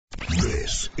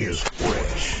This is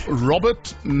Fresh.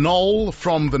 Robert Knoll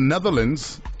from the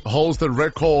Netherlands holds the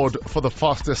record for the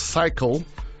fastest cycle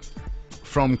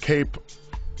from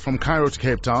Cairo to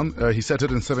Cape Town. He set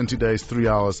it in 70 days, 3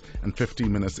 hours and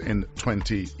 15 minutes in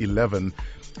 2011.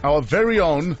 Our very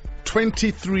own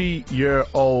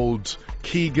 23-year-old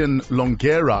Keegan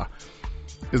Longueira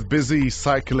is busy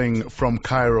cycling from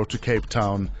Cairo to Cape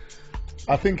Town.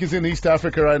 I think he's in East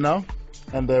Africa right now,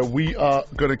 and we are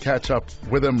going to catch up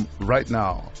with him right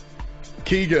now.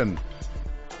 Keegan.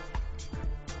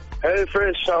 Hey,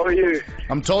 Fresh, how are you?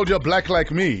 I'm told you're black like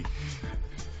me.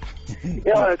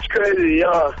 Yeah, it's crazy,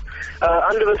 yeah.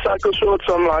 Under the cycle shorts,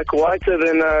 I'm like whiter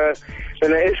than an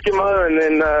Eskimo, and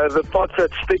then the pots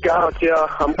that stick out, yeah,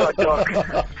 I'm quite dark.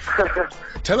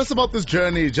 Tell us about this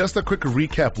journey. Just a quick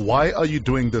recap. Why are you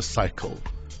doing this cycle?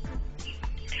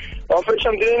 Well, Fresh,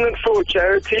 I'm doing it for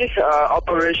charity,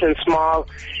 Operation Smile,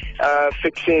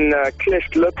 fixing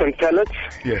cleft lip and palates.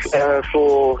 Yes.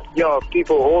 For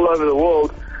people all over the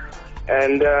world.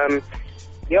 And I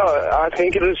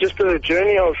think it was just a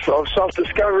journey of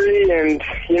self-discovery and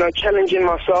challenging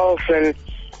myself and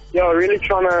really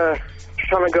trying to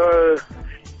go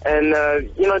and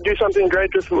do something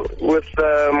great with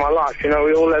my life.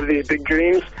 We all have these big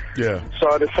dreams. Yeah.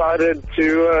 So I decided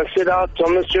to set out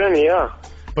on this journey. Yeah.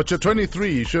 But you're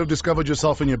 23. You should have discovered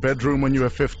yourself in your bedroom when you were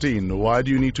 15. Why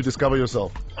do you need to discover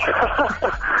yourself? I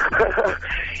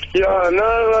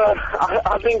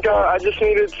think I just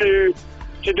needed to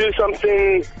do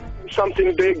something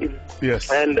big. Yes.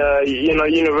 And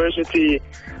university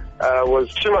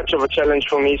was too much of a challenge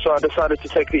for me, so I decided to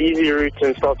take the easy route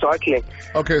and start cycling.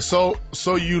 Okay, so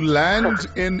you land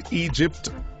in Egypt,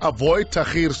 avoid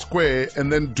Tahrir Square, and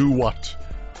then do what?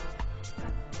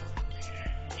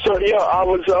 So I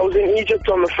was in Egypt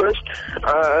on the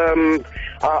 1st.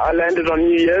 I landed on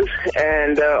New Year's,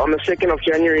 and on the 2nd of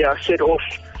January I set off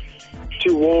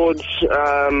towards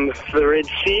the Red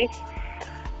Sea.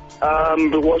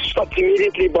 But was stopped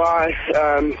immediately by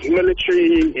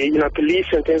military,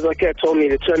 police and things like that. Told me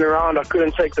to turn around. I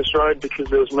couldn't take this road because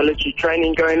there was military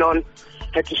training going on.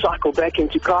 Had to cycle back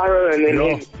into Cairo and then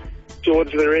head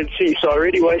towards the Red Sea. So I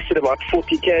already wasted about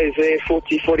 40 k's there,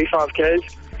 45 k's.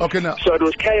 Okay, now. So it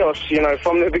was chaos,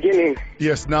 from the beginning.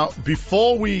 Yes. Now,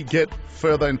 before we get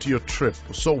further into your trip,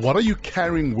 so what are you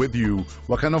carrying with you?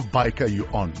 What kind of bike are you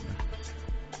on?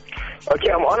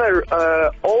 Okay, I'm on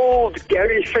a old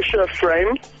Gary Fisher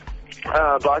frame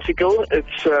bicycle.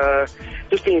 It's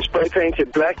just been spray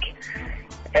painted black,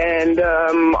 and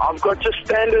I've got just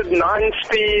standard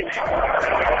 9-speed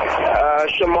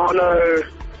Shimano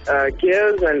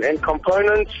gears and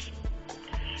components,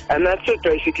 and that's it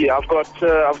basically. I've got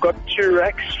 2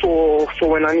 racks for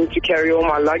when I need to carry all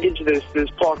my luggage.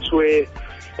 There's parts where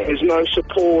there's no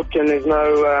support and there's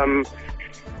no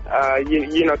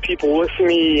people with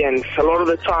me, and a lot of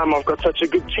the time I've got such a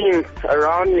good team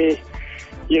around me,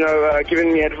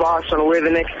 giving me advice on where the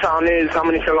next town is, how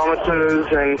many kilometers,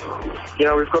 and,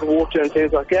 we've got water and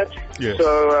things like that. Yes.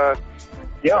 So,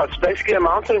 it's basically a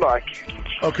mountain bike.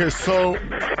 Okay, so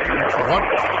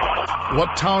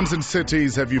what towns and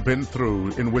cities have you been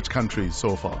through in which countries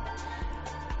so far?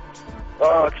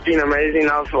 Oh, it's been amazing.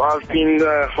 I've been,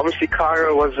 obviously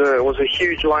Cairo was a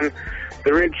huge one.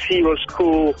 The Red Sea was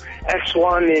cool.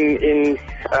 Aswan in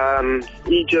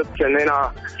Egypt, and then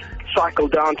I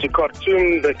cycled down to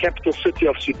Khartoum, the capital city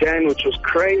of Sudan, which was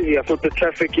crazy. I thought the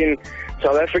traffic in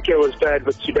South Africa was bad,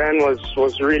 but Sudan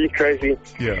was really crazy.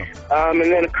 Yeah. And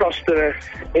then across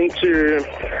into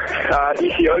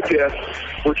Ethiopia,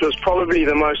 which was probably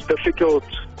the most difficult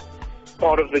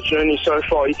part of the journey so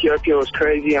far. Ethiopia was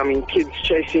crazy. I mean, kids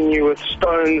chasing you with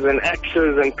stones and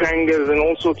axes and pangas and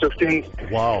all sorts of things.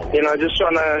 Wow. Just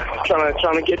trying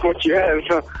to get what you have.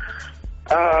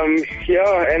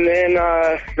 And then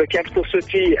the capital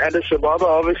city, Addis Ababa,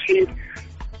 obviously.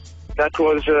 That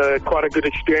was quite a good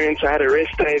experience. I had a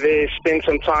rest day there, spent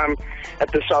some time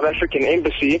at the South African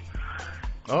embassy.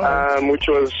 Oh. Which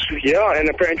was, and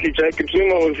apparently Jacob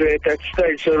Zuma was there at that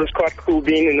stage, so it was quite cool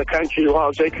being in the country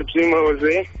while Jacob Zuma was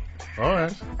there. All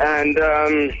right. And,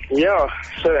 and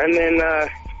then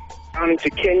down into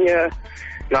Kenya,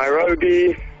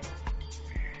 Nairobi,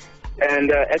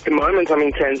 and at the moment I'm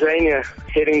in Tanzania,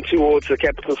 heading towards the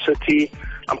capital city.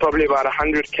 I'm probably about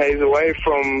 100 k's away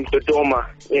from Dodoma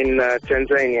in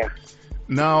Tanzania.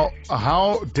 Now,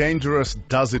 how dangerous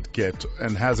does it get,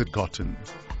 and has it gotten?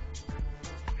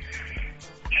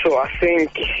 So I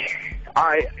think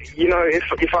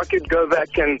if I could go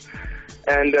back and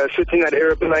sit in that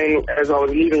airplane as I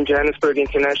was leaving Johannesburg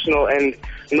International and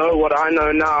know what I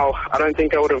know now, I don't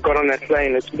think I would have got on that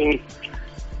plane. It's been,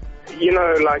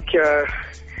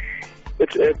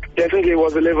 it definitely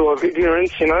was a level of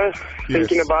ignorance,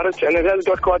 thinking about it, and it has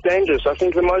got quite dangerous. I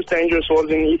think the most dangerous was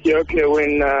in Ethiopia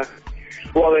when,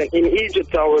 in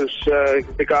Egypt, I was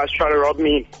the guys trying to rob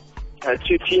me, a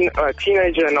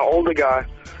teenager and an older guy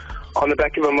on the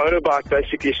back of a motorbike,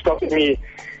 basically stopped me,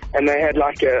 and they had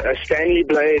like a Stanley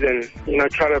blade and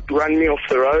try to run me off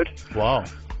the road. Wow.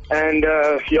 And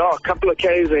a couple of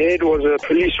k's ahead was a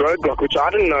police roadblock, which I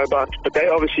didn't know about, but they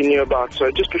obviously knew about.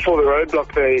 So just before the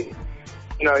roadblock, they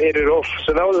headed off.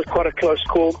 So that was quite a close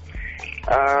call.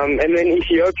 And then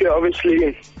Ethiopia,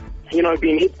 obviously,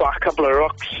 being hit by a couple of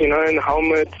rocks, in the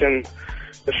helmet and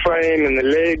the frame and the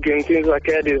leg and things like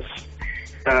that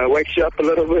wakes you up a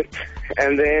little bit.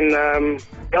 And then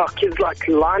kids like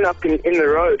line up in the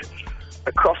road,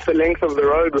 across the length of the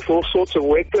road with all sorts of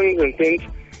weapons and things.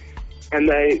 And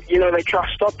they try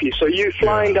to stop you. So you're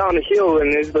flying down a hill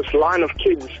and there's this line of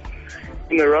kids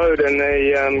in the road, and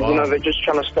they, they're just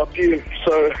trying to stop you.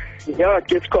 So, it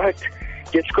gets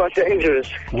quite dangerous.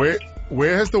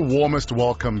 Where has the warmest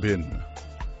welcome been?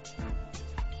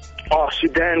 Oh,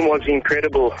 Sudan was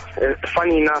incredible.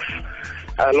 Funny enough,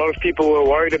 a lot of people were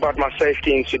worried about my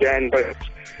safety in Sudan, but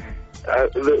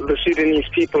the Sudanese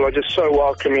people are just so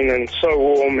welcoming and so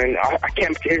warm, and I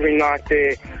camped every night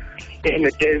there in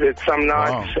the desert some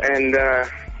nights, and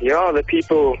the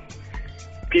people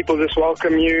just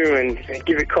welcome you and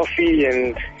give you coffee,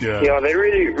 and they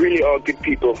really, really are good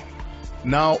people.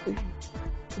 Now,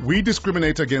 we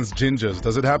discriminate against gingers.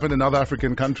 Does it happen in other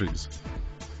African countries?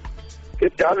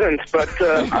 It doesn't, but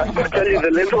I tell you,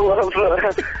 the level of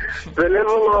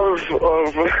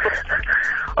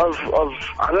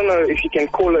I don't know if you can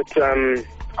call it.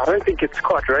 I don't think it's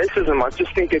quite racism. I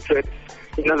just think it's that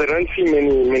they don't see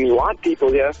many white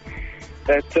people here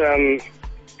that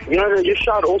they just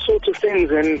shout all sorts of things,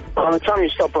 and by the time you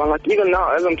stop, even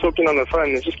now as I'm talking on the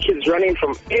phone, there's just kids running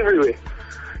from everywhere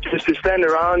just to stand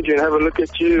around you and have a look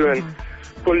at you and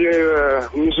pull you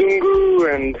mzungu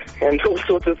and all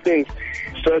sorts of things.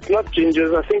 So it's not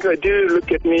gingers. I think they do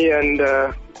look at me and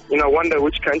wonder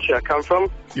which country I come from.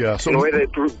 Yeah, so and where they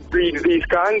breed these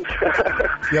kinds.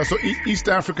 Yeah, so East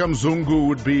Africa Mzungu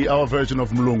would be our version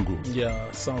of Mlungu.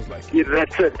 Yeah, sounds like it. Yeah,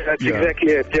 that's it. That's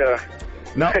exactly it. Yeah.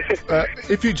 Now,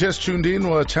 if you just tuned in,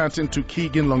 we're chatting to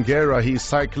Keegan Longueira. He's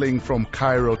cycling from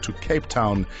Cairo to Cape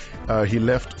Town. He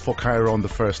left for Cairo on the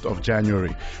 1st of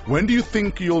January. When do you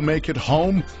think you'll make it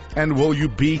home, and will you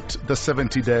beat the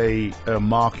 70-day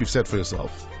mark you've set for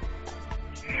yourself?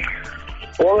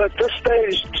 Well, at this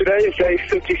stage, today is day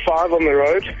 55 on the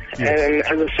road, and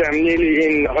as I say, I'm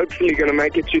nearly hopefully going to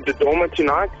make it to Dodoma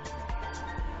tonight.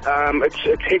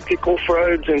 It's hectic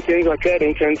off-roads and things like that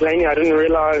in Tanzania. I didn't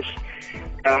realize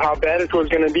how bad it was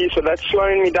going to be, so that's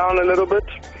slowing me down a little bit.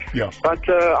 Yeah. But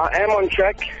I am on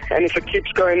track, and if it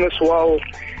keeps going this well,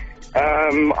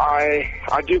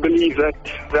 I do believe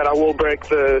that I will break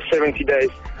the 70 days.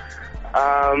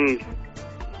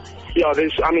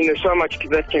 There's so much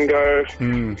that can go.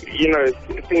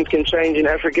 Things can change in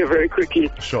Africa very quickly.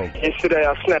 Sure. Yesterday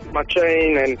I snapped my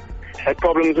chain and had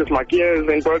problems with my gears,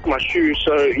 then broke my shoe.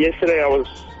 So yesterday I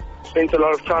spent a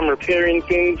lot of time repairing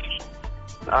things.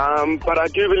 But I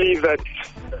do believe that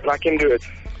I can do it.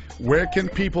 Where can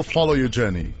people follow your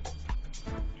journey?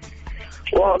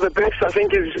 Well, the best I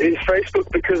think is Facebook,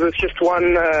 because it's just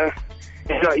one.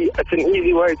 It's an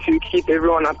easy way to keep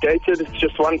everyone updated. It's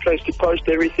just one place to post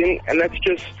everything, and that's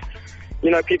just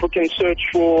people can search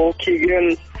for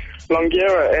Keegan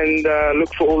Longueira and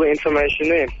look for all the information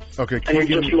there. Okay, Keegan. And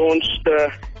we just launched.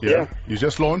 You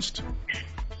just launched?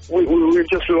 We've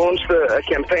just launched a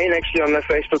campaign actually on the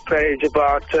Facebook page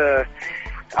about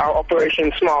our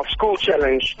Operation Smile School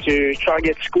Challenge to try to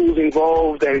get schools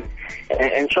involved and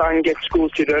try and get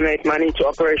schools to donate money to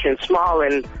Operation Smile.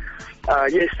 And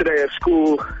yesterday at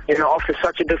school, after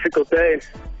such a difficult day,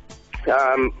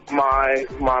 my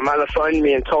mother phoned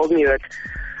me and told me that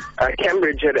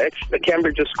Cambridge,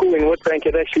 a school in Witbank,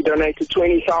 had actually donated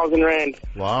 20,000 rand.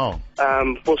 Wow.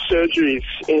 For surgeries.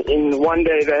 In one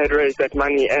day they had raised that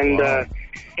money, and wow.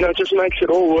 It just makes it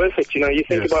all worth it. You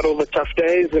think about all the tough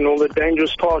days and all the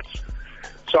dangerous parts.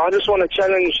 So I just want to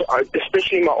challenge,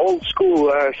 especially my old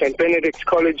school, St. Benedict's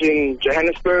College in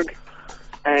Johannesburg,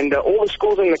 and all the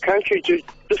schools in the country to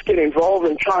just get involved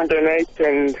and try and donate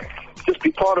and just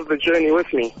be part of the journey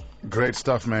with me. Great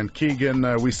stuff, man.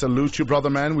 Keegan, we salute you, brother,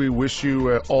 man. We wish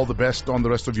you all the best on the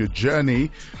rest of your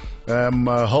journey.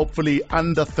 Hopefully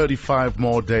under 35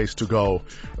 more days to go.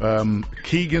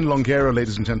 Keegan Longueira,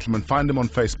 ladies and gentlemen, find him on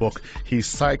Facebook. He's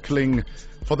cycling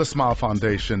for the Smile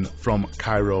Foundation from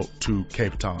Cairo to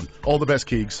Cape Town. All the best,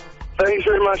 Keegs. Thanks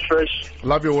very much, Fresh.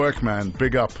 Love your work, man.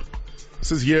 Big up.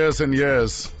 This is years and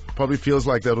years. Probably feels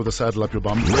like that with a saddle up your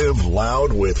bum. Live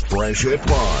loud with Fresh at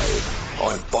 5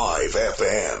 on 5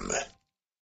 FM.